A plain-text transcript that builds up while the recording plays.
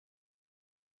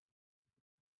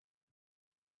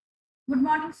Good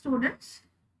morning students,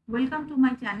 welcome to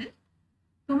my channel.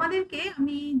 তোমাদেরকে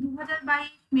আমি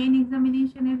 2022 main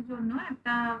এক্সামিনেশনের জন্য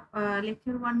একটা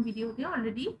লেকচার 1 ভিডিওতে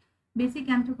অলরেডি বেসিক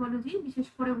অ্যানথ্রোপোলজি, বিশেষ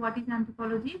করে হোয়াট ইজ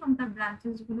অ্যানথ্রোপোলজি এবং তার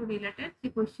ব্রাঞ্চেস গুলো রিলেটেড যে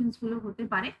কোয়েশ্চেন্স গুলো হতে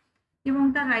পারে এবং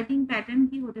তার রাইটিং প্যাটার্ন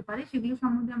কি হতে পারে সেগুলো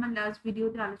সম্বন্ধে আমার লাস্ট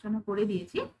ভিডিওতে আলোচনা করে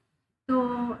দিয়েছি। তো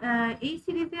এই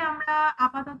সিরিজে আমরা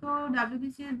আপাতত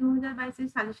WBCS 2022 এর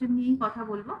সাজেশন নিয়েই কথা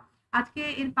বলবো। আজকে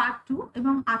এর পার্ট 2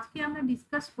 এবং আজকে আমরা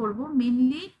ডিসকাস করব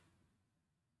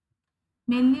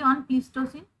মেনলি অন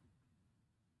প্লিস্টোসিন।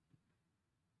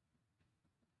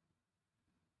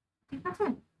 ঠিক আছে,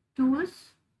 টুলস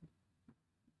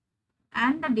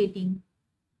অ্যান্ড দ্য ডেটিং।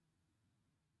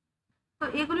 তো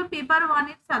এগুলো পেপার 1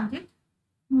 এর সাবজেক্ট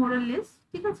মোরালেস।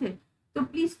 ঠিক আছে, তো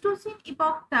প্লিস্টোসিন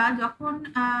ইপকটা যখন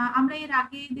আমরা এর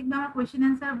আগে দেখবে আমার কোয়েশ্চেন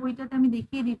অ্যান্সার বইটাতে আমি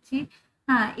দেখিয়ে দিচ্ছি।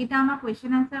 হ্যাঁ, এটা আমার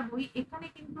কোয়েশ্চেন অ্যান্সার বই। এখানে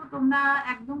কিন্তু তোমরা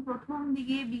একদম প্রথম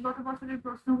দিকে বিগত বছরের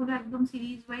প্রশ্নগুলো একদম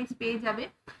সিরিজ ওয়াইজ পেয়ে যাবে।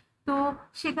 তো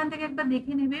সেখান থেকে একবার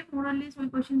দেখে নেবে, মোরালেস ওই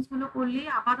কোয়েশ্চেন্স গুলো করলেই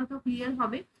আপাতত ক্লিয়ার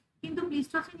হবে। কিন্তু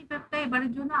প্লিস্টোসিন ইফেক্টটা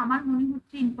এবারের জন্য আমার মনে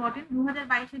হচ্ছে ইম্পর্টেন্ট।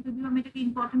 2022-এ যদিও আমি এটাকে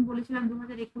ইম্পর্টেন্ট বলেছিলাম,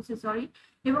 2021-এ সরি,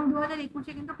 এবং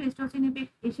 2021-এ কিন্তু প্লিস্টোসিন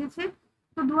ইফেক্ট এসেছে।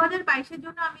 তো 2022-এর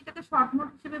জন্য আমি এটাকে শর্ট নোট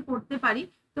হিসেবে পড়তে পারি।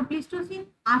 তো প্লিস্টোসিন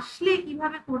আসলে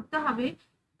কিভাবে করতে হবে,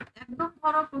 একদম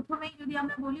ধরো প্রথমেই যদি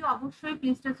আমরা বলি, অবশ্যই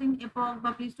প্লিস্টোসিন এপক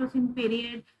বা প্লিস্টোসিন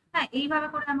পিরিয়ড, হ্যাঁ এইভাবে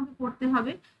করে আমাকে করতে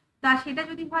হবে। তা সেটা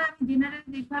যদি হয়, আমি জেনারেল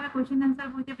যেভাবে কোয়েশ্চেন অ্যান্সার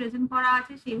বইতে প্রেজেন্ট করা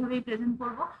আছে সেইভাবেই প্রেজেন্ট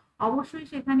করব। অবশ্যই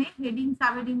সেখানে হেডিং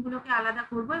সাব হেডিং গুলোকে আলাদা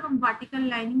করব এবং ভার্টিক্যাল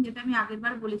লাইনিং, যেটা আমি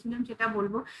আগেরবার বলেছিলাম সেটা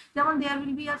বলবো। যেমন there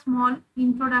will be a small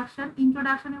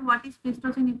ইন্ট্রোডাকশনে what is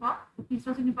Pleistocene ইপক,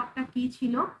 Pleistocene ইপকটা কি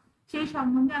ছিল সেই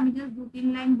সম্বন্ধে আমি জাস্ট 2-3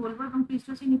 লাইন বলবো, এবং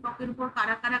প্লিস্টোসিন ইপকের উপর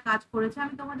কারা কারা কাজ করেছে।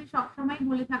 আমি তোমাদের সবসময়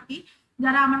বলে থাকি,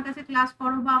 যারা আমার কাছে ক্লাস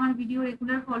করো বা আমার ভিডিও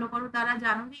রেগুলার ফলো করো তারা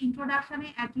জানো যে ইন্ট্রোডাকশনে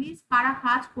অ্যাটলিস্ট কারা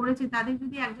কাজ করেছে তাদের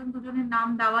যদি একজন দুজনের নাম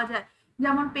দেওয়া যায়,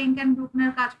 যেমন পেঙ্ক অ্যান্ড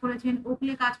ব্রুকনার কাজ করেছেন,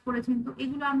 ওকলে কাজ করেছেন, তো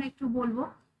এগুলো আমরা একটু বলবো।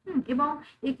 এবং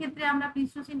এক্ষেত্রে আমরা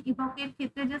প্লিস্টোসিন ইপকের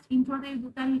ক্ষেত্রে জাস্ট ইন্ট্রোতে 2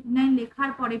 লাইন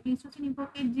লেখার পরে প্লিস্টোসিন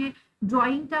ইপকের যে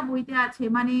ড্রয়িংটা বইতে আছে,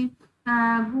 মানে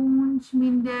গুঞ্জ,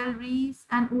 মিন্ডেল, রিস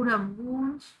অ্যান্ড উরম,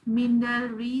 গুঞ্জ, মিন্ডেল,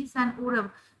 রিস অ্যান্ড উরম।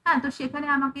 হ্যাঁ, তো সেখানে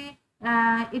আমাকে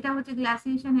এটা হচ্ছে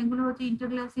গ্লাসিয়েশন, এগুলো হচ্ছে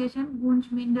ইন্টারগ্লাসিয়েশন, গুঞ্জ,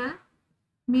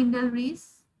 মিন্ডেল, রিস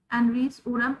অ্যান্ড রিস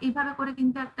উরম, এইভাবে করে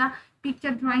কিন্তু একটা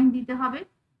পিকচার ড্রয়িং দিতে হবে।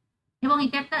 এবং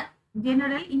এটা একটা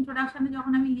জেনারেল ইন্ট্রোডাকশনে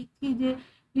যখন আমি লিখছি যে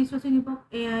প্লিস্টোসিন ইপক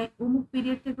অমুক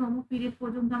পিরিয়ড থেকে অমুক পিরিয়ড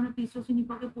পর্যন্ত আমরা প্লিস্টোসিন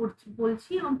ইপকে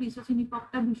বলছি, এবং প্লিস্টোসিন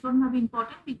ইপকটা ভীষণভাবে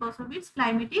important because of its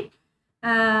climatic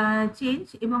change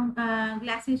এবং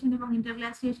গ্লাসিয়েশন এবং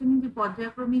ইন্টারগ্লাসিয়েশনের যে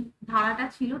পর্যায়ক্রমিক ধারাটা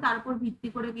ছিল তার উপর ভিত্তি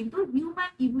করে কিন্তু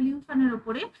হিউম্যান ইভলিউশনের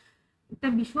উপরে একটা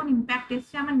ভীষণ ইম্প্যাক্ট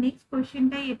এসছে। আমার নেক্সট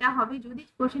কোয়েশ্চেনটাই এটা হবে, যদি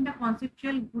কোয়েশ্চেনটা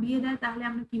কনসেপচুয়াল ঘুরিয়ে দেয় তাহলে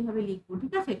আমরা কিভাবে লিখবো।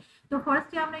 ঠিক আছে, তো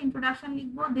ফার্স্টে আমরা ইন্ট্রোডাকশন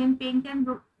লিখবো, দেন পেঙ্ক অ্যান্ড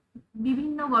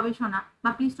বিভিন্ন গবেষণা বা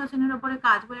প্লিস্টোসিনের উপরে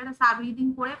কাজ বলে একটা সাব রিডিং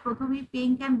করে প্রথমেই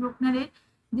পেঙ্ক অ্যান্ড ব্রুকনারের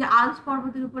যে আল্পস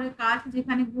পর্বতের উপরে কাজ,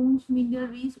 যেখানে গুঞ্জ, মিন্ডেল,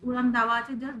 রিস, উরাম দেওয়া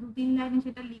আছে, জাস্ট 2-3 লাইনে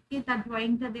সেটা লিখে তার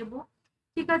ড্রয়িংটা দেবো।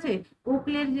 ঠিক আছে,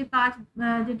 ওকলের যে কাজ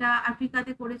যেটা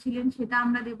আফ্রিকাতে করেছিলেন সেটা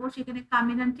আমরা দেবো। সেখানে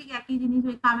কামেরান, ঠিক একই জিনিস,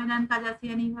 ওই কামেরান,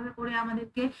 কাজাসিয়ান, এইভাবে করে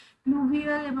আমাদেরকে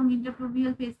প্লুভিয়াল এবং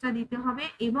ইন্টারপ্লুভিয়াল পেজটা দিতে হবে।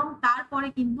 এবং তারপরে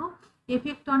কিন্তু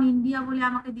এফেক্ট অন ইন্ডিয়া বলে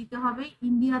আমাকে দিতে হবে।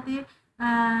 ইন্ডিয়াতে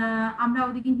আমরা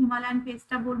ওদিকে হিমালয়ান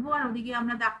পেজটা বলবো, আর ওদিকে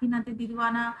আমরা দাক্ষিণাতে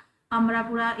দিরওয়ানা, আমরা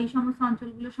পুরা এই সমস্ত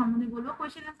অঞ্চলগুলো সম্বন্ধে বলবো।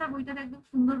 কোয়েশ্চেন অ্যান্সার বইটাতে একদম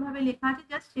সুন্দরভাবে লেখা আছে,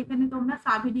 জাস্ট সেখানে তোমরা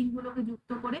সাব হেডিং গুলোকে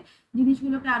যুক্ত করে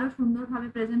জিনিসগুলোকে আরো সুন্দরভাবে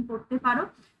প্রেজেন্ট করতে পারো।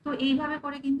 তো এইভাবে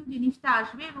করে কিন্তু জিনিসটা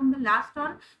আসবে। এবং দ্য লাস্ট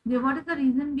অন যে what is the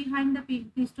reason behind the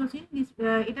Pleistocene,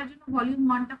 এটার জন্য ভলিউম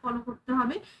 1টা ফলো করতে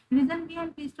হবে। রিজন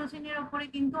বিহাইন্ড প্লিস্টোসিনের ওপরে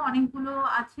কিন্তু অনেকগুলো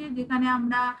আছে, যেখানে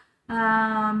আমরা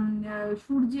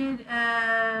সূর্যের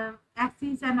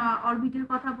অ্যাক্সিস অ্যান্ড অরবিটের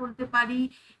কথা বলতে পারি,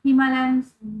 হিমালয়ান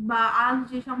বা আল্পস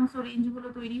যে সমস্ত রেঞ্জগুলো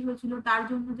তৈরি হয়েছিল তার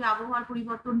জন্য যে আবহাওয়ার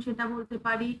পরিবর্তন সেটা বলতে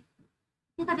পারি।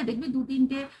 ঠিক আছে, দেখবি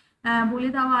 2-3টে বলে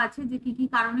দেওয়া আছে যে কি কি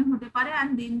কারণে হতে পারে।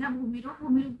 অ্যান্ড দেন দা ভূমিরূপ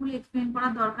গুলো এক্সপ্লেন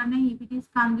করার দরকার নেই, ইপিটিস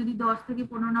খান যদি 10 থেকে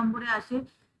 15 নম্বরে আসে।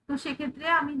 তো সেক্ষেত্রে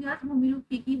আমি জাস্ট ভূমিরূপ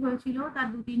কি কি হয়েছিল তার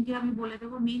 2-3টে আমি বলে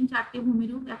দেবো। মেইন 4টে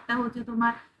ভূমিরূপ, একটা হচ্ছে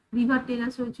তোমার রিভার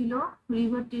টেরেস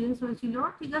হয়েছিল,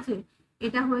 ঠিক আছে,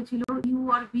 এটা হয়েছিল ইউ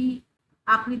আর ভি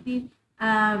আকৃতির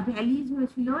ভ্যালিজ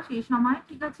হয়েছিল সেই সময়।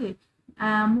 ঠিক আছে,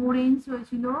 মোরেন্স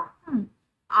হয়েছিল,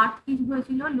 আর্থকিক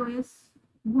হয়েছিল, লোয়েস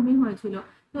ভূমি হয়েছিল।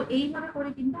 তো এইভাবে করে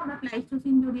কিন্তু আমরা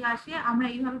প্লাইস্টোসিন যদি আসে আমরা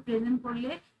এইভাবে প্রেজেন্ট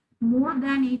করলে মোর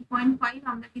দ্যান 8.5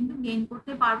 আমরা কিন্তু গেইন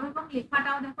করতে পারবো। এবং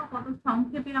লেখাটাও দেখো কত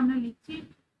সংক্ষেপে আমরা লিখছি,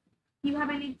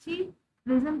 কিভাবে লিখছি,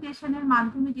 প্রেজেন্টেশনের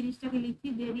মাধ্যমে জিনিসটাকে লিখছি।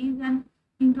 দেয়ার ইজ অ্যান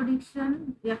ইন্ট্রোডাকশন,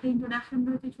 একটা ইন্ট্রোডাকশন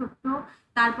রয়েছে ছোট্ট,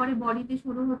 তারপরে বডিতে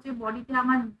শুরু হচ্ছে। বডিতে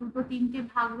আমার দুটো তিনটে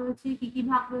ভাগ রয়েছে। কি কি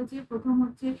ভাগ রয়েছে? প্রথম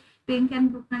হচ্ছে পেঙ্ক অ্যান্ড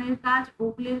ব্রুকম্যানের কাজ,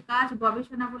 ওকলের কাজ,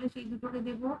 গবেষণা বলে সেই দুটোকে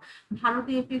দেবো,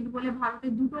 ভারতে এফেক্ট বলে ভারতে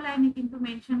দুটো লাইনে কিন্তু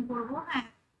মেনশন করবো। হ্যাঁ,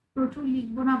 প্রচুর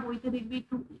লিখবো না, বইতে দেখবে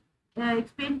একটু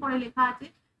এক্সপ্লেন করে লেখা আছে,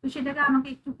 তো সেটাকে আমাকে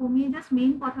একটু কমিয়ে জাস্ট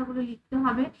মেইন কথাগুলো লিখতে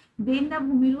হবে। দেন দা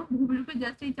ভূমিরূপ, ভূমিরূপে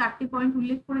জাস্ট এই 4টে পয়েন্ট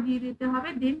উল্লেখ করে দিয়ে দিতে হবে।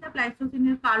 দেন দা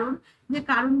প্লাইস্টোসিনের কারণ, যে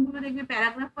কারণগুলো দেখবে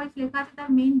প্যারাগ্রাফ ওয়াইজ লেখা আছে, তার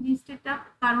মেইন জিস্টেরটা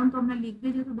কারণ তোমরা লিখবে,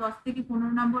 যেহেতু 10 থেকে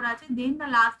 15 নম্বর আছে। দেন দা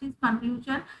লাস্ট ইজ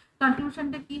কনক্লুশন।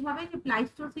 কনক্লুশনটা কি হবে? যে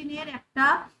প্লাইস্টোসিনের একটা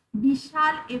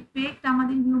বিশাল এফেক্ট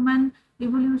আমাদের human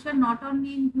evolution, not only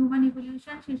in human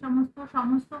evolution, সে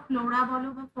সমস্ত ফ্লোরা বলো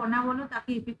বা ফনা বলো তাকে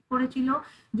এফেক্ট করেছিল।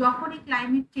 যখনই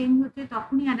ক্লাইমেট চেঞ্জ হচ্ছে,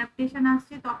 তখনই অ্যাডাপ্টেশন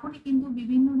আসছে, তখনই কিন্তু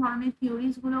বিভিন্ন ধরনের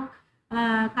থিওরিজ গুলো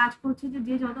কাজ করছে, যে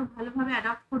যে যত ভালোভাবে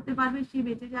অ্যাডাপ্ট করতে পারবে সে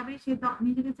বেঁচে যাবে, সে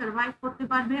নিজেকে সার্ভাইভ করতে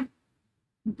পারবে।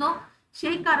 তো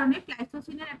সেই কারণে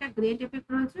প্লাইস্টোসিনের একটা গ্রেট এফেক্ট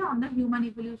রয়েছে অন দ্য হিউম্যান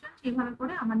ইভলিউশন, সেইভাবে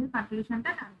করে আমাদের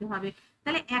কনক্লুশনটা টানতে হবে।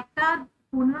 তাহলে একটা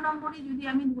 15 নম্বরে যদি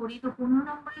আমি ধরি, তো 15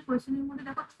 নম্বরের কোয়েশ্চেনের মধ্যে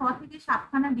দেখো 6 থেকে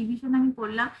 7খানা ডিভিশন আমি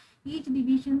করলাম। Each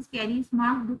division caries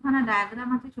mark, 2খানা diagram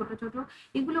আছে ছোট ছোট।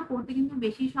 এগুলো করতে কিন্তু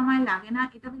বেশি সময় লাগে না।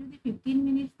 এটাতে যদি 15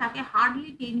 মিনিটস থাকে,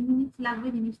 হার্ডলি 10 মিনিটস লাগবে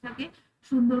জিনিসটাকে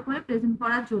সুন্দর করে প্রেজেন্ট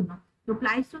করার জন্য। তো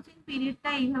প্লাইস্টোসিন পিরিয়ডটা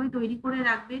এইভাবে তৈরি করে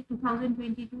রাখবে।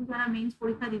 2022 যারা মেন্স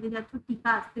পরীক্ষা দিতে যাচ্ছ, টিকা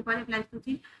আসতে পারে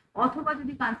প্লাইস্টোসিন, অথবা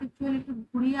যদি কনসেপচুয়াল একটু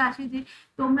ঘুরিয়ে আসে যে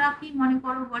তোমরা কি মনে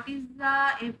করো what is the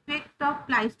effect of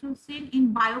Pleistocene in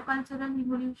বায়োকালচারাল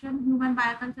evolution, human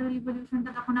বায়োকালচারাল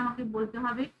ইভলিউশনটা তখন আমাকে বলতে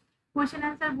হবে। কোয়েশ্চেন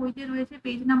অ্যান্সার বইতে রয়েছে,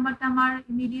 পেজ নাম্বারটা আমার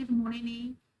ইমিডিয়েট মনে নেই,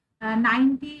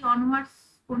 90 অনওয়ার্ডস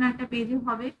কোনো একটা পেজে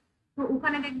হবে। তো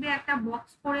ওখানে দেখবে একটা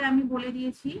বক্স করে আমি বলে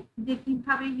দিয়েছি যে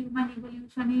কিভাবে হিউম্যান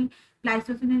ইভলিউশনে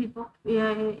প্লাইস্টোসিনের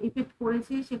ইফেক্ট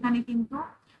করেছে। সেখানে কিন্তু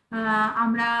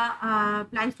আমরা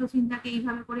প্লাইস্টোসিনটাকে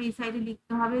এইভাবে করে এই সাইডে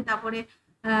লিখতে হবে। তারপরে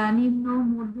নিম্ন,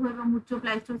 মধ্য এবং উচ্চ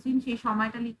প্লাইস্টোসিন সেই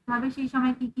সময়টা লিখতে হবে। সেই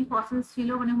সময় কি কি ফসিলস ছিল,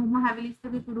 মানে হোমো হ্যাবিলিস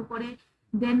থেকে শুরু করে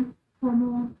দেন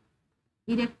Homo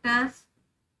erectus,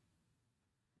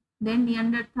 then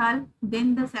Neanderthal, then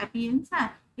the sapiens.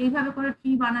 হ্যাঁ, এইভাবে করে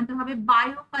ট্রি বানাতে হবে।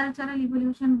 বায়োকালচারাল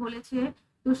ইভলিউশন বলেছে,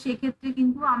 তো সেক্ষেত্রে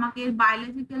কিন্তু আমাকে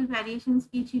বায়োলজিক্যাল ভ্যারিয়েশনস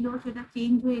কি ছিল, সেটা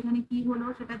চেঞ্জ হয়ে এখানে কি হলো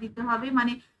সেটা দিতে হবে।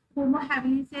 মানে হোমো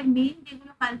হ্যাবিলিসের মেইন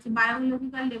যেগুলো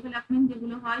বায়োলজিক্যাল ডেভেলপমেন্ট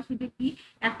যেগুলো হয় সেটা কি,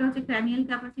 একটা হচ্ছে ক্র্যানিয়াল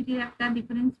ক্যাপাসিটির একটা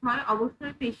ডিফারেন্স হয়,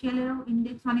 অবশ্যই ফেসিয়ালেরও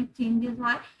ইন্ডেক্স অনেক চেঞ্জেস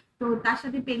হয়। তো তার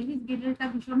সাথে পেলভিস গেটেরটা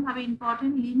ভীষণভাবে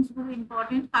ইম্পর্টেন্ট, লিম্স গুলো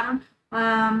ইম্পর্টেন্ট, কারণ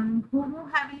হোমো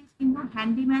হ্যাবিলিস কিন্তু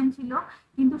হ্যান্ডিম্যান ছিল,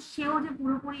 কিন্তু সেও যে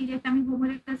পুরোপুরি ইরেক্ট, আমি হোমো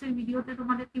ইরেক্টাসের ভিডিওতে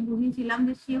তোমাদেরকে বুঝিয়েছিলাম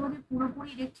যে সেও যে পুরোপুরি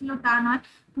ইরেক্ট ছিল তা নয়,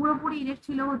 পুরোপুরি ইরেক্ট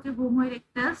ছিল হচ্ছে হোমো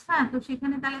ইরেক্টাস। হ্যাঁ, তো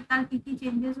সেখানে তাহলে তার কি কি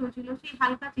চেঞ্জেস হয়েছিল সেই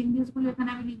হালকা চেঞ্জেস গুলো এখানে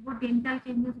আমি লিখবো। ডেন্টাল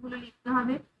চেঞ্জেস গুলো লিখতে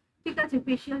হবে, ঠিক আছে,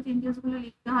 ফেসিয়াল চেঞ্জেস গুলো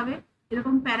লিখতে হবে,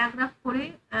 এরকম প্যারাগ্রাফ করে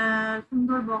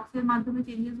সুন্দর বক্সের মাধ্যমে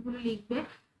চেঞ্জেস গুলো লিখবে।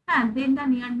 হ্যাঁ, দেন দা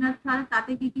নিয়ান্ডারথাল,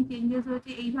 তাতে কি কি চেঞ্জেস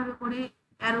হয়েছে এইভাবে করে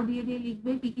অ্যারো দিয়ে দিয়ে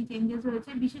লিখবে কি কি চেঞ্জেস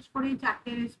হয়েছে, বিশেষ করে এই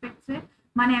 4টে রেসপেক্টসে।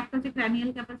 মানে একটা হচ্ছে ক্র্যানিয়াল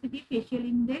ক্যাপাসিটি, ফেসিয়াল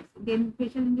ইন্ডেক্স, দেন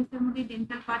ফেসিয়াল ইন্ডেক্সের মধ্যে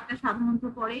ডেন্টাল পার্টটা সাধারণত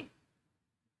পড়ে।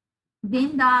 দেন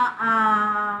দা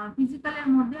ফিজিক্যালের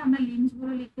মধ্যে আমরা লিম্স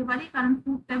গুলো লিখতে পারি, কারণ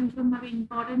ফুডটা ভীষণভাবে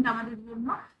ইম্পর্টেন্ট আমাদের জন্য।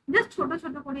 জাস্ট ছোট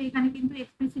ছোট করে, এখানে কিন্তু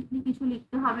এক্সপ্লিসিটলি কিছু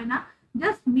লিখতে হবে না,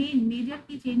 জাস্ট মেজর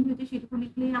কি চেঞ্জ হয়েছে সেটুকু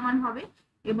লিখলেই আমার হবে।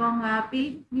 এবং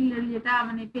পেলভিস, যেটা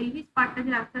মানে পেলভিস পার্টটা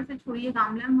যে আস্তে আস্তে ছড়িয়ে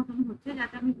গামলার মতন হচ্ছে,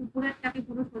 যাতে আমি উপরেরটাকে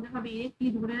পুরো সোজাভাবে ইরেক্টলি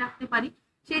ধরে রাখতে পারি,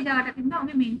 সেই জায়গাটা কিন্তু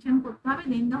আমাকে মেনশন করতে হবে।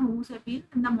 দেন দা হোমোসেপিয়েন্স,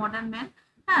 দেন দা মডার্ন ম্যান।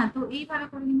 হ্যাঁ, তো এইভাবে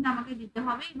করে কিন্তু আমাকে দিতে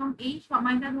হবে। এবং এই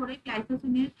সময়টা ধরে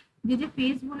প্লাইস্টোসিনের যে যে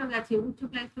ফেজ গুলো গেছে উচ্চ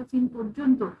প্লাইস্টোসিন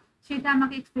পর্যন্ত, সেটা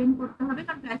আমাকে এক্সপ্লেন করতে হবে।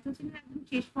 কারণ প্লাইস্টোসিনের একদম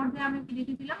শেষ পর্যায়ে আমি কি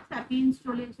দেখেছিলাম, স্যাপিয়েন্স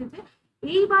চলে এসেছে।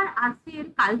 এইবার আসছে এর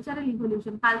কালচারাল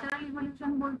ইভলিউশন। কালচারাল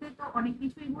ইভলিউশন বলতে তো অনেক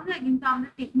কিছুই বোঝায়, কিন্তু আমরা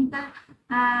টেকনিক্যাল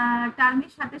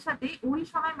টার্মের সাথে সাথে ওই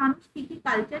সময় মানুষ কি কি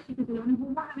কালচার শিখেছিল, মানে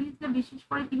হোমো হ্যাবিলিসরা বিশেষ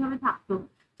করে কিভাবে থাকতো,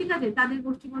 ঠিক আছে, তাদের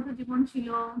গোষ্ঠীগত জীবন ছিল,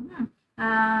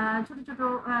 ছোট ছোট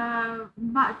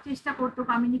চেষ্টা করতো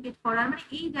কমিউনিকেট করার, মানে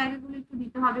এই জায়গাগুলো একটু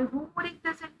দিতে হবে। হোমো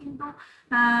ইরেক্টাসের কিন্তু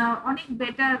অনেক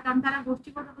বেটার, কারণ তারা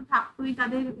গোষ্ঠীগত তো থাকতোই,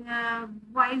 তাদের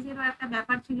ভয়েসেরও একটা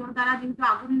ব্যাপার ছিল, তারা যেহেতু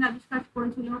আগুনের আবিষ্কার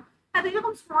করেছিল। হ্যাঁ,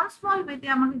 এরকম স্মল স্মল ওয়েতে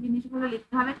আমাকে জিনিসগুলো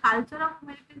লিখতে হবে। Culture of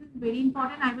America is very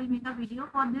important. I will make a video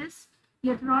for this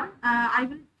later on. I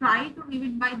will try to give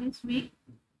it by this week.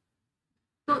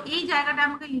 তো এই জায়গাটা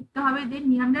আমাকে লিখতে হবে। দেন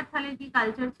নিয়ান্ডারথালের কি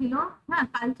কালচার ছিল। হ্যাঁ,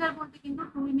 কালচার বলতে কিন্তু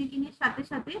টুল মেকিং এর সাথে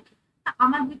সাথে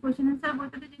আমার যে কোয়েশ্চেন অ্যান্সার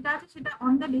বইটাতে যেটা আছে সেটা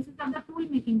on the basis of the tool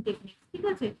making technique, ঠিক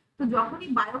আছে। তো যখনই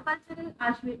বায়োকালচারে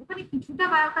আসবে, ওখানে কিছুটা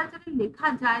বায়োকালচারে লেখা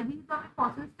যায়, যেহেতু আমি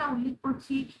ফসিলসটা উল্লেখ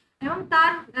করছি, এবং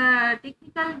তার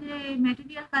টেকনিক্যাল যে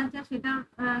ম্যাটেরিয়াল কালচার সেটা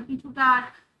কিছুটা আর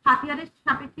হাতিয়ারের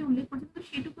সাপেক্ষে উল্লেখ করছে, কিন্তু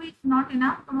সেটুকু ইজ নট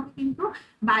এনাফ। তোমাকে কিন্তু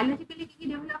বায়োলজিক্যালি কি কি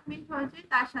ডেভেলপমেন্ট হয়েছে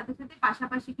তার সাথে সাথে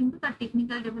পাশাপাশি কিন্তু তার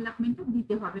টেকনিক্যাল ডেভেলপমেন্টও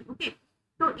দিতে হবে। ওকে,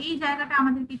 তো এই জায়গাটা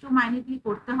আমাদের কিছু মাইনেটলি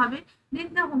করতে হবে। দেন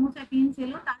দ্য হোমোস্যাপিয়েন্স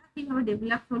এলো, তারা কিভাবে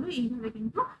ডেভেলপ হলো এইভাবে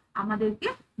কিন্তু আমাদেরকে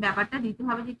ব্যাপারটা দিতে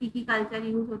হবে যে কি কি কালচার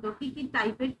ইউজ হতো, কি কি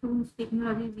টাইপের টুলস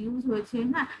টেকনোলজিস ইউজ হয়েছে।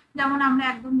 হ্যাঁ, যেমন আমরা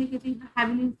একদম দেখেছি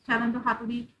হ্যাবিলিস সাধারণত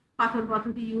হাতুড়ি পাথর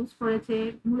পদ্ধতি ইউজ করেছে,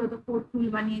 মূলত কোট টুল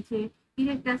বানিয়েছে।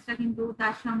 ইরেক্টাসটা কিন্তু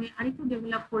তার সঙ্গে আরেকটু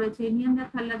ডেভেলপ করেছে।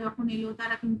 নিয়ান্ডারথালরা যখন এলো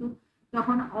তারা কিন্তু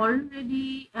তখন অলরেডি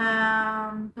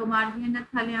তোমার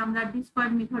নিয়ান্ডারথালে আমরা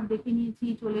ডিসকয়েড মেথড দেখে নিয়েছি,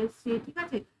 চলে এসছে, ঠিক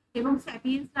আছে। এবং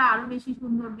স্যাপিয়েন্সরা আরো বেশি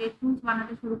সুন্দর ব্রেড টুলস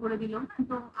বানাতে শুরু করে দিল। হ্যাঁ,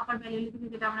 তো আবার প্যালিওলিথিকে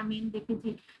যেটা আমরা মেন দেখেছি।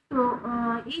 তো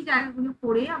এই জায়গাগুলো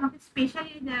পড়ে আমাকে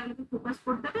স্পেশালি এই জায়গাগুলোকে ফোকাস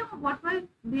করতে হবে এবং হোয়াট ওয়ার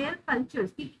দেয়ার কালচার,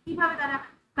 কিভাবে তারা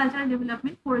কালচারাল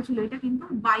ডেভেলপমেন্ট করেছিল। এটা কিন্তু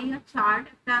বাই আ চার্ট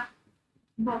একটা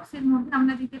বক্সের মধ্যে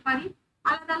আমরা দিতে পারি,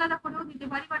 আলাদা আলাদা করেও দিতে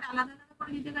পারি, বাট আলাদা আলাদা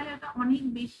করে দিতে গেলে এটা অনেক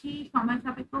বেশি সময়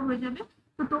সাপেক্ষ হয়ে যাবে।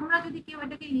 তো তোমরা যদি কেউ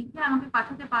এটাকে লিখে আমাকে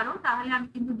পাঠাতে পারো তাহলে আমি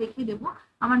কিন্তু দেখে দেবো।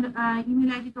 আমার ইমেল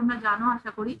আইডি তোমরা জানো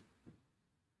আশা করি।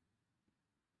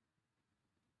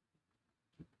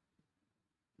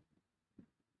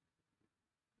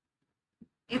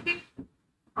 Effect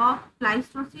of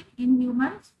Pleistocene in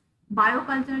humans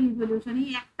বায়োকালচারাল evolution,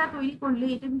 এই একটা তৈরি করলে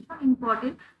এটা ভীষণ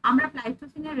ইম্পর্টেন্ট। আমরা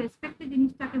প্লাইস্টোসিনের রেসপেক্টে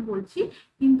জিনিসটাকে বলছি,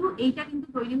 কিন্তু এইটা কিন্তু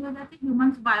তৈরি হয়ে যাচ্ছে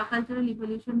হিউম্যানস বায়োকালচারাল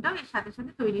ইভলিউশনটাও এর সাথে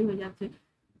সাথে তৈরি হয়ে যাচ্ছে।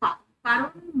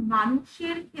 কারণ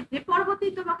মানুষের ক্ষেত্রে পরবর্তী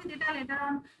তোমাকে যেটা লেটার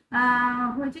অন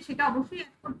হয়েছে সেটা অবশ্যই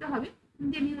অ্যাড করতে হবে,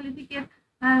 যে নিওলিথিকের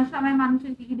সময়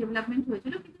মানুষের কি কি ডেভেলপমেন্ট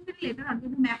হয়েছিল, কিন্তু সেটা লেটার অন,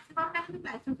 কিন্তু ম্যাক্সিমামটা কিন্তু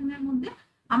প্লাইস্টোসিনের মধ্যে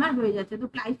আমার হয়ে যাচ্ছে। তো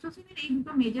প্লাইস্টোসিনের এই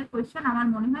দুটো মেজর কোয়েশ্চেন আমার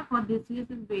মনে হয় for this series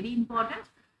is very important.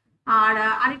 আর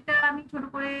আরেকটা আমি ছোট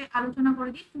করে আলোচনা করে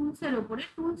দিই টুলস এর উপরে।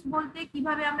 টুলস বলতে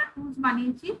কিভাবে আমরা টুলস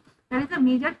বানিয়েছি, that is a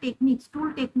major techniques, tool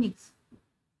techniques.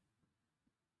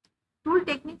 Tool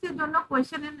techniques এর জন্য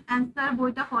কোয়েশ্চেন এন্ড অ্যান্সার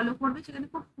বইটা ফলো করবে, সেখানে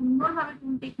খুব সুন্দরভাবে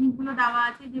টুল টেকনিক গুলো দেওয়া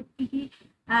আছে, যে কি কি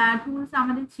টুলস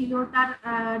আমাদের ছিল, তার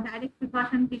direct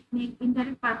preparation technique,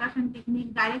 indirect percussion technique,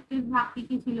 directed ভাগ কি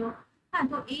কি ছিল। হ্যাঁ,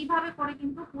 তো এইভাবে করে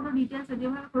কিন্তু পুরো ডিটেলস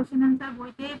যেভাবে কোয়েশ্চেন অ্যান্সার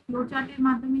বইতে ফ্লো চার্টের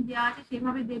মাধ্যমে দেওয়া আছে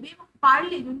সেভাবে দেবে, এবং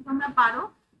পারলে যদি তোমরা পারো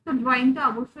তো ড্রয়িংটা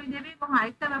অবশ্যই দেবে। এবং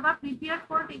আরেকটা ব্যাপার, প্রিপেয়ার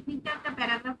ফর টেকনিকটা একটা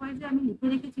প্যারাগ্রাফ ওয়াইজে আমি লিখে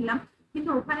রেখেছিলাম, কিন্তু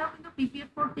ওখানেও কিন্তু প্রিপেয়ার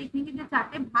ফর টেকনিকের যে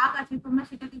চারটে ভাগ আছে তোমরা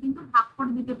সেটাকে কিন্তু ভাগ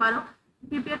করে দিতে পারো।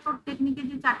 প্রিপেয়ার ফর টেকনিকের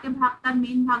যে চারটে ভাগ তার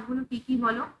মেন ভাগগুলো কি কি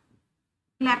বলো।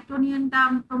 ক্ল্যাপটোনিয়ানটা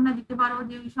তোমরা দিতে পারো,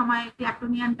 যে ওই সময়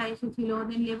ক্ল্যাপটোনিয়ানটা এসেছিল,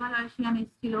 দেন লেভালার্সিয়ান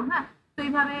এসেছিল। হ্যাঁ, তো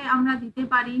এইভাবে আমরা দিতে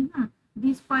পারি।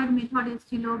 ডিসকয়েড মেথড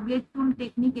এসেছিল, ব্লেড টুল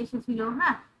টেকনিক এসেছিল।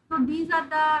 হ্যাঁ, তো দিজ আর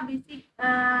দা বেসিক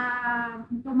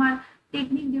তোমার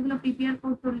টেকনিক যেগুলো প্রিপেয়ার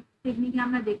করতে টেকনিকে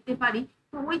আমরা দেখতে পারি।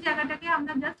 তো ওই জায়গাটাকে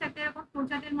আমরা জাস্ট একটা এরকম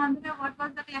ফ্লোচার্টের মাধ্যমে what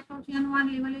was the ক্ল্যাপটোনিয়ান one,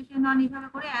 লেভালেশিয়ান one, এইভাবে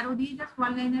করে অ্যারো দিয়ে জাস্ট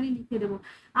ওয়ান লাইনারে লিখে দেবো।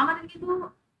 আমাদের কিন্তু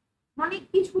অনেক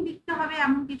কিছু লিখতে হবে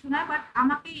এমন কিছু নয়, বাট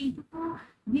আমাকে এইটুকু,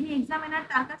 যিনি এক্সামিনার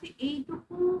তার কাছে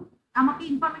এইটুকু আমাকে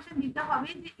ইনফরমেশন দিতে হবে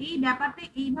যে এই ব্যাপারটা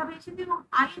এইভাবে এসেছে এবং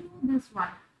আই নো দিস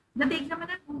ওয়ান, যাতে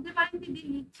এক্সামিনার বুঝতে পারেন যে যে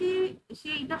লিখছে সে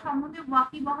এটা সম্বন্ধে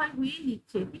ওয়াকিবহাল হয়েই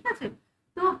লিখছে, ঠিক আছে।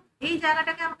 তো এই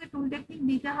জায়গাটাকে আমাকে টুল টেকনিক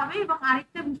দিতে হবে। এবং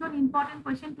আরেকটা ভীষণ ইম্পর্টেন্ট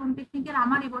কোয়েশ্চেন টুল টেকনিকের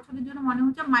আমার এবছরের জন্য মনে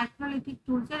হচ্ছে মাইক্রোলিথিক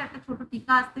টুলসের একটা ছোট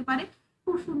টিকা আসতে পারে।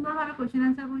 খুব সুন্দরভাবে কোয়েশ্চেন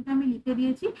অ্যান্সার বইতে আমি লিখে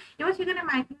দিয়েছি। এবার সেখানে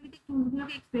মাইক্রোলিথিক টুলস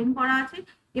গুলোকে এক্সপ্লেন করা আছে।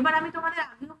 এবার আমি তোমাদের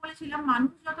আগেও বলেছিলাম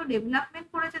মানুষ যত ডেভেলপমেন্ট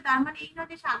করেছে তার মানে এই নয়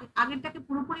যে আগেরটাকে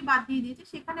পুরোপুরি বাদ দিয়ে দিয়েছে,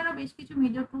 সেখানেরও বেশ কিছু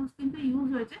মেজর টুলস কিন্তু ইউজ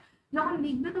হয়েছে। যখন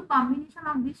লিখবে তো কম্বিনেশন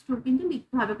অফ দিস টু কিন্তু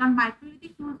লিখতে হবে, কারণ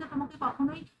মাইক্রোলিথিক টুলসে তোমাকে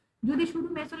কখনোই যদি শুধু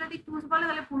মেসোলিথিক টুলস বলে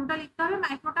তাহলে পুরোটা লিখতে হবে,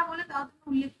 মাইক্রোটা বলে তাও তুমি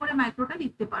উল্লেখ করে মাইক্রোটা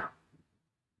লিখতে পারো,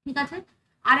 ঠিক আছে।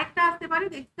 আরেকটা আসতে পারে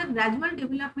দেখতে gradual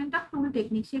development of tool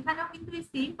technique, সেখানেও কিন্তু এই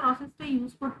সেম প্রসেসটা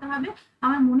ইউজ করতে হবে।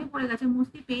 আমার মনে পড়ে গেছে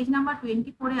মোস্টলি পেজ নাম্বার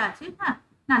 24 আছে। হ্যাঁ,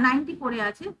 না 94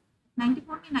 আছে,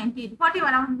 94 কি 98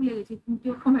 হোয়াটএভার আমার ভুলে গেছি,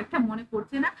 এরকম একটা মনে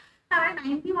পড়ছে না। তারপরে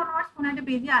 90 অনওয়ার্ডস কোন একটা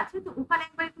পেজে আছে, তো ওখানে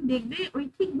একবার একটু দেখবে ওই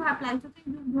ঠিক প্লাইস্টোসিন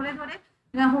যুগ ধরে ধরে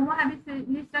হোমো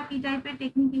হ্যাবিলিসরা কি টাইপের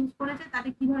টেকনিক ইউজ করেছে,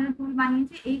 তাদের কি ধরনের টুল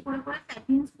বানিয়েছে, এই করে করে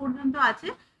স্যাপিয়েন্স পর্যন্ত আছে,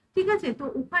 ঠিক আছে। তো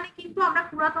ওখানে কিন্তু আমরা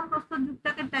পুরাতন প্রস্তর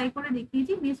যুগটাকে ট্রাই করে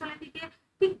দেখিয়েছি। মেসোলিথিকে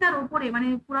ঠিক তার উপরে মানে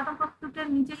পুরাতন প্রস্তরটার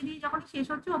নিচে দিয়ে যখন শেষ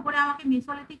হচ্ছে ওপরে আমাকে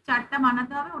মেসোলিথিক চার্টটা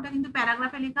বানাতে হবে, ওটা কিন্তু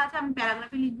প্যারাগ্রাফে লেখা আছে, আমি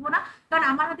প্যারাগ্রাফে লিখবো না কারণ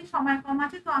আমার হাতে সময় কম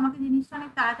আছে, তো আমাকে জিনিসটা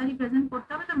অনেক তাড়াতাড়ি প্রেজেন্ট করতে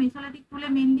হবে। তো মেসোলিথিক টুলে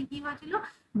মেনলি কি হয়েছিল,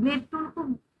 ব্লেড টুল খুব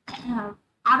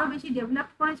আরো বেশি ডেভেলপ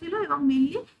করেছিল এবং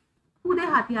মেনলি খুদে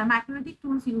হাতিয়ার মাইক্রোলিথিক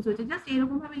টুলস ইউজ হয়েছে, জাস্ট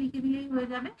এরকম ভাবে লিখে দিলেই হয়ে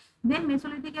যাবে। দেন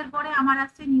মেসোলিথিকের পরে আমার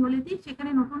আসছে নিওলিথিক,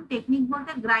 সেখানে নতুন টেকনিক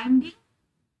বলতে গ্রাইন্ডিং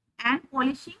অ্যান্ড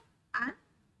পলিশিং, আর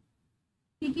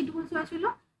কি কি টুলস হয়েছিল,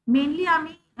 মেনলি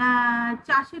আমি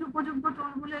চাষের উপযোগ্য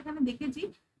টুলগুলো এখানে দেখেছি।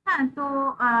 হ্যাঁ, তো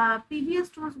প্রিভিয়াস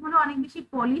টুলস গুলো অনেক বেশি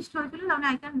পলিশড হয়েছিল, কারণ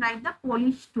I can write the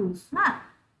polish tools. হ্যাঁ,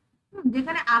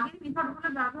 যেখানে আগের মেথড গুলো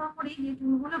ব্যবহার করে যে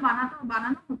টুলগুলো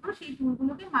বানানো হতো, সেই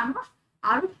টুলগুলোকে মানুষ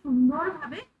আরো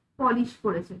সুন্দরভাবে পলিশ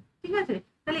করেছে। ঠিক আছে,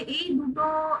 তাহলে এই দুটো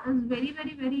ভেরি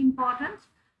ভেরি ভেরি ইম্পর্টেন্ট।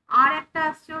 আর একটা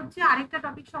আসছে হচ্ছে আরেকটা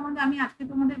টপিক সম্বন্ধে আমি আজকে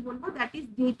তোমাদের বলবো, that is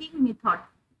dating method.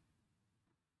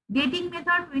 Dating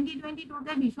method 2022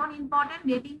 তে ভীষণ ইম্পর্টেন্ট।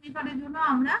 ডেটিং মেথডের জন্য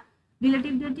আমরা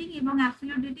রিলেটিভ ডেটিং এবং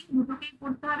অ্যাবসলিউট ডেটিং দুটোকেই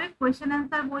করতে হবে। কোয়েশ্চেন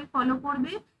অ্যান্সার বই ফলো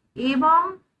করবে এবং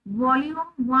ভলিউম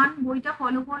 1 বইটা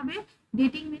ফলো করবে।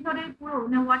 ডেটিং মেথডের পুরো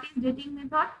হোয়াট ইজ ডেটিং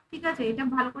মেথড, ঠিক আছে, এটা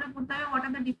ভালো করে পড়তে হবে। What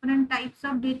are the different types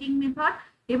of dating method,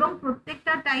 এবং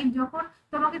প্রত্যেকটা টাইপ যখন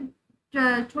তোমাকে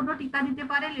ছোট টিকা দিতে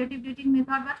পারে রিলেটিভ ডেটিং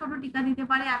মেথড, বা ছোট টিকা দিতে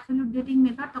পারে অ্যাবসলিউট ডেটিং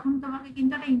মেথড, তখন তোমাকে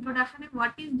কিন্তু একটা ইন্ট্রোডাকশনে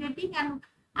what is dating and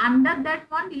under that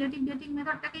one relative dating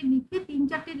মেথডটাকে লিখে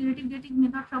 3-4টে রিলেটিভ ডেটিং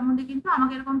মেথড সম্বন্ধে কিন্তু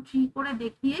আমাকে এরকম ট্রি করে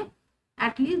দেখিয়ে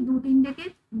অ্যাটলিস্ট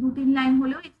 2-3 লাইন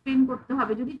হলেও এক্সপ্লেন করতে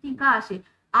হবে যদি টিকা আসে।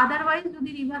 আদারওয়াইজ যদি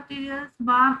রিভার্টেরিয়ালস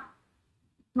বা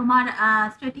তোমার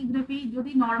স্ট্র্যাটিগ্রাফি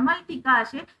যদি নর্মাল টিকা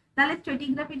আসে, তাহলে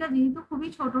স্ট্র্যাটিগ্রাফিটা যেহেতু খুবই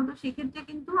ছোট, তো সেক্ষেত্রে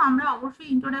কিন্তু আমরা অবশ্যই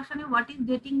ইন্ট্রোডাকশনে what is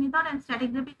dating method and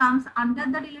stratigraphy comes under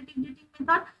the relative dating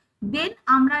method. দেন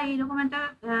আমরা এইরকম একটা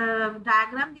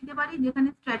ডায়াগ্রাম দিতে পারি যেখানে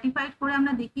স্ট্র্যাটিফাইড করে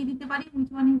আমরা দেখিয়ে দিতে পারি which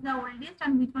one is the oldest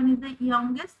and which one is the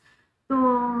youngest. তো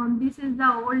this is the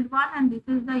old one and this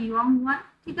is the young one.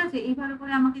 ঠিক আছে, এইভাবে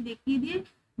করে আমাকে দেখিয়ে দিয়ে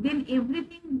দেন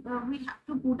everything we have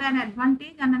to put an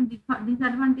advantage and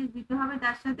disadvantage দিতে হবে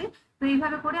তার সাথে। তো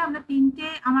এইভাবে করে আমরা 3টে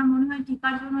আমার মনে হয়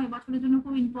টিকার জন্য এবছরের জন্য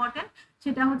খুব ইম্পর্টেন্ট,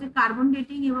 সেটা হচ্ছে কার্বন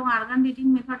ডেটিং এবং আর্গান ডেটিং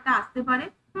মেথডটা আসতে পারে।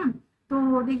 তো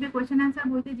দেখবে কোয়েশ্চেন অ্যান্সার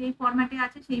বইতে যেই ফরম্যাটে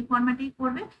আছে সেই ফরম্যাটেই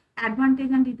করবে। অ্যাডভান্টেজ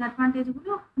অ্যান্ড ডিসঅ্যাডভান্টেজ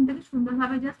গুলো ওখান থেকে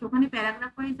সুন্দরভাবে জাস্ট ওখানে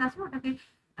প্যারাগ্রাফ ওয়াইজ আছে, ওটাকে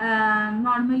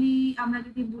নর্মালি আমরা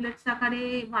যদি বুলেটস আকারে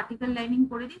ভার্টিক্যাল লাইনিং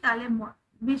করে দিই তাহলে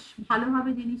বেশ ভালো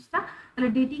হবে জিনিসটা। তাহলে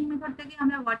ডেটিং মেথড থেকে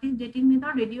আমরা what is dating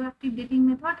method, radio active dating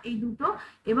method, এই দুটো,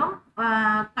 এবং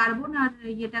কার্বন আর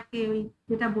ইয়েটাকে ওই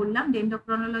যেটা বললাম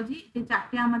ডেন্ড্রোক্রোনোলজি, যে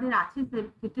 4টে আমাদের আছে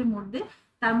সেটের মধ্যে,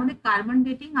 তার মধ্যে কার্বন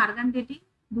ডেটিং আর্গান ডেটিং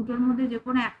দুটোর মধ্যে যে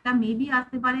কোনো একটা মেবি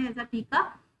আসতে পারে এজ আ টিকা।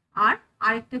 আর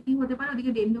আরেকটা কি হতে পারে,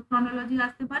 ওদিকে ডেন্ড্রোক্রোনোলজি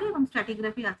আসতে পারে এবং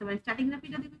স্ট্র্যাটিগ্রাফি আসতে পারে।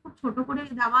 স্ট্র্যাটিগ্রাফিটা দেখবে খুব ছোট করে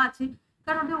দেওয়া আছে,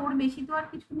 কারণ ওর বেশি তো আর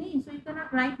কিছু নেই, so you cannot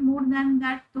right more than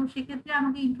that. তো সেক্ষেত্রে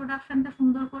আমাকে ইন্ট্রোডাকশনটা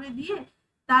সুন্দর করে দিয়ে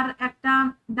তার একটা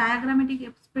ডায়াগ্রামেটিক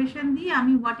এক্সপ্রেশন দিয়ে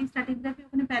আমি হোয়াট ইজ স্ট্র্যাটিগ্রাফি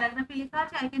ওখানে প্যারাগ্রাফে লেখা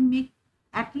আছে, I can make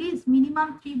at least minimum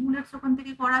 3 bullets ওখান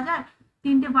থেকে করা যায়।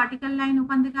 3টে ভার্টিক্যাল লাইন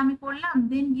ওখান থেকে আমি করলাম।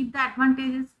 Then give the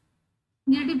advantages,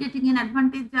 relative dating এর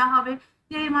অ্যাডভান্টেজ যা হবে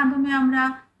যে এর মাধ্যমে আমরা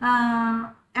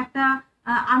একটা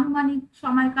আনুমানিক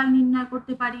সময়কাল নির্ণয়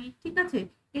করতে পারি। ঠিক আছে,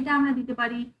 এটা আমরা দিতে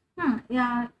পারি।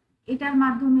 এটার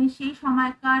মাধ্যমে সেই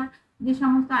সময়কার যে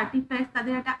সমস্ত আর্টিফ্যাক্টস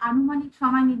তাদের একটা আনুমানিক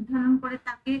সময় নির্ধারণ করে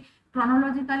তাকে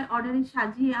ক্রনোলজিক্যাল অর্ডারে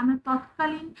সাজিয়ে আমরা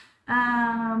তৎকালীন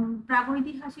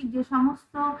প্রাগৈতিহাসিক যে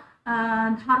সমস্ত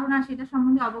ধারণা সেটা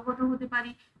সম্বন্ধে অবগত হতে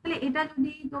পারি। তাহলে এটা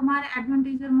যদি তোমার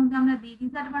অ্যাডভান্টেজের মধ্যে আমরা দিই,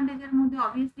 ডিসঅ্যাডভান্টেজের মধ্যে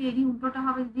অবভিয়াসলি এরই উল্টোটা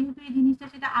হবে, যেহেতু এই জিনিসটা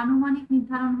সেটা আনুমানিক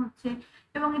নির্ধারণ হচ্ছে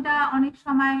এবং এটা অনেক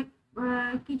সময়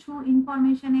কিছু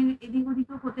ইনফরমেশনের এদিক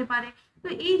ওদিকও হতে পারে। তো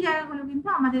এই জায়গাগুলো কিন্তু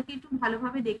আমাদেরকে একটু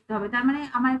ভালোভাবে দেখতে হবে। তার মানে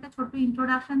আমার একটা ছোট্ট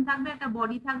ইন্ট্রোডাকশন থাকবে, একটা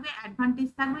বডি থাকবে, অ্যাডভান্টেজ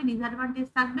থাকবে, ডিসঅ্যাডভান্টেজ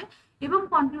থাকবে এবং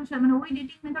কনক্লুশন। মানে ওই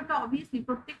ডেটিং মেথডটা অবভিয়াসলি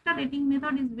প্রত্যেকটা dating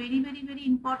method is very very very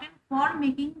important for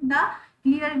making the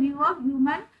clear view of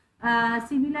human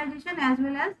civilisation as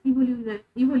well as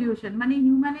evolution. মানে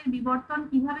হিউম্যানের বিবর্তন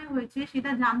কিভাবে হয়েছে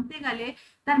সেটা জানতে গেলে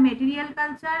তার material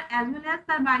culture as well as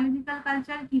তার বায়োলজিক্যাল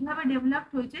কালচার কিভাবে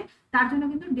ডেভেলপড হয়েছে, তার জন্য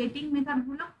কিন্তু ডেটিং মেথড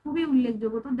গুলো খুবই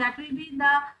উল্লেখযোগ্য। তো that will be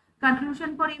the conclusion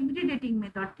for every dating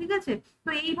method. ঠিক আছে, তো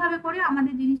এইভাবে করে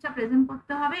আমাদের জিনিসটা প্রেজেন্ট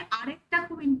করতে হবে। আরেকটা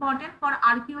খুব ইম্পর্টেন্ট ফর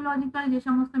আর্কিওলজিক্যাল যে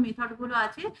সমস্ত মেথড গুলো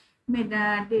আছে,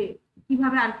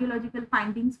 কিভাবে আর্কিওলজিক্যাল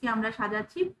ফাইন্ডিংস কে আমরা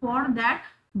সাজাচ্ছি, ফর দ্যাট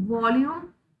ভলিউম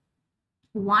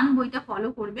 1 বইটা ফলো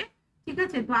করবে। ঠিক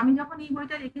আছে, তো আমি যখন এই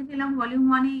বইটা রেখেছিলাম ভলিউম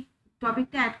 1 এই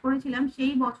টপিকটা অ্যাড করেছিলাম,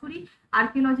 সেই বছরই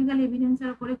আর্কিওলজিক্যাল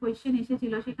এভিডেন্সের উপরে কোয়েশ্চেন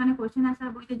এসেছিল, সেখানে কোয়েশ্চেন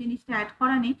আনসার বইতে জিনিসটা অ্যাড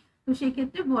করা নেই। তো সেই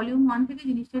ক্ষেত্রে ভলিউম 1 থেকে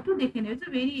জিনিসটা একটু দেখে নেবে। ইটস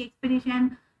ভেরি এক্সপেডিশন,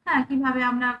 হ্যাঁ, কিভাবে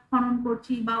আমরা খনন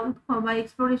করছি বা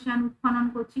এক্সপ্লোরেশন উৎখনন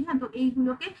করছি, হ্যাঁ, তো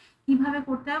এইগুলোকে কিভাবে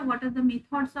করতে হয়, what are the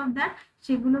methods of that,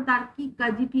 সেগুলো তার কি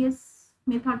জিপিএস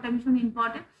মেথডটা ভীষণ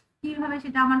ইম্পর্টেন্ট, কিভাবে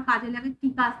সেটা আমার কাজে লাগে, কি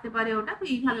আসতে পারে ওটা। তো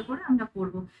এইভাবে করে আমরা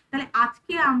করবো। তাহলে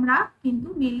আজকে আমরা কিন্তু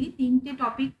মেনলি 3টে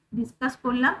টপিক ডিসকাস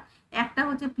করলাম। একটা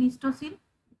হচ্ছে প্লিস্টোসিন,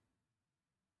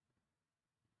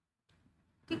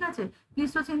 ঠিক আছে,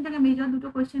 প্লিস্টোসিন থেকে মেজর দুটো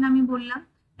কোয়েশ্চেন আমি বললাম।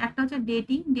 একটা হচ্ছে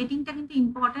ডেটিংটা কিন্তু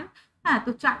ইম্পর্টেন্ট, হ্যাঁ,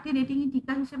 তো 4টে রেটিংই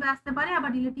টিকা হিসেবে আসতে পারে,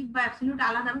 আবার রিলেটিভ বা অ্যাবসলিউট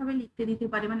আলাদাভাবে লিখতে দিতে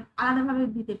পারে, মানে আলাদাভাবে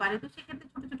দিতে পারে। তো সেক্ষেত্রে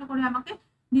ছোট ছোট করে আমাকে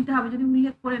দিতে হবে যদি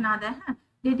উল্লেখ করে না দেয়। হ্যাঁ,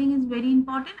 rating is very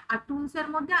important. R tools এর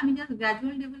মধ্যে আমি জাস্ট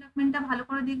গ্র্যাজুয়াল ডেভেলপমেন্টটা ভালো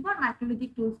করে দেখবো আর মাইক্রোলিথিক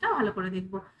টুলসটা ভালো করে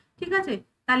দেখবো। ঠিক আছে,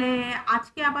 তাহলে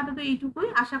আজকে আপাতত এইটুকুই।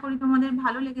 আশা করি তোমাদের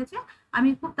ভালো লেগেছে। আমি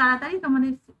খুব তাড়াতাড়ি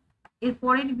তোমাদের এর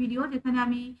পরের ভিডিও, যেখানে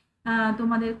আমি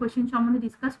তোমাদের কোয়েশ্চেন সম্বন্ধে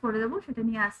ডিসকাস করে দেবো, সেটা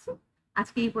নিয়ে আসছি।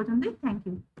 আজকে এই পর্যন্তই। Thank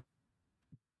you.